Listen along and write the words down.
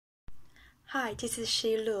Hi, this is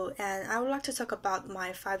Shi Lu, and I would like to talk about my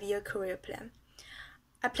 5-year career plan.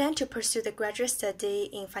 I plan to pursue the graduate study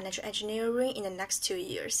in financial engineering in the next 2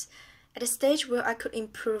 years, at a stage where I could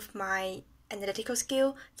improve my analytical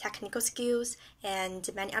skill, technical skills, and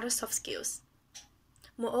many other soft skills.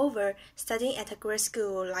 Moreover, studying at a great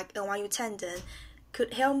school like NYU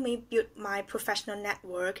could help me build my professional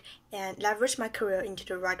network and leverage my career into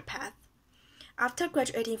the right path. After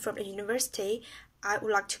graduating from the university, I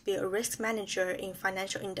would like to be a risk manager in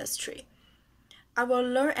financial industry. I will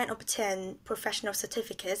learn and obtain professional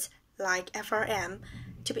certificates like FRM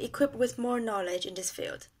to be equipped with more knowledge in this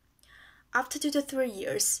field. After 2 to 3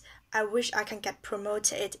 years, I wish I can get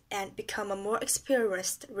promoted and become a more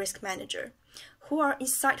experienced risk manager who are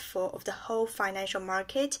insightful of the whole financial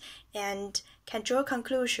market and can draw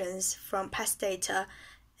conclusions from past data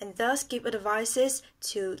and thus give advices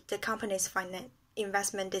to the company's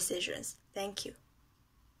investment decisions. Thank you.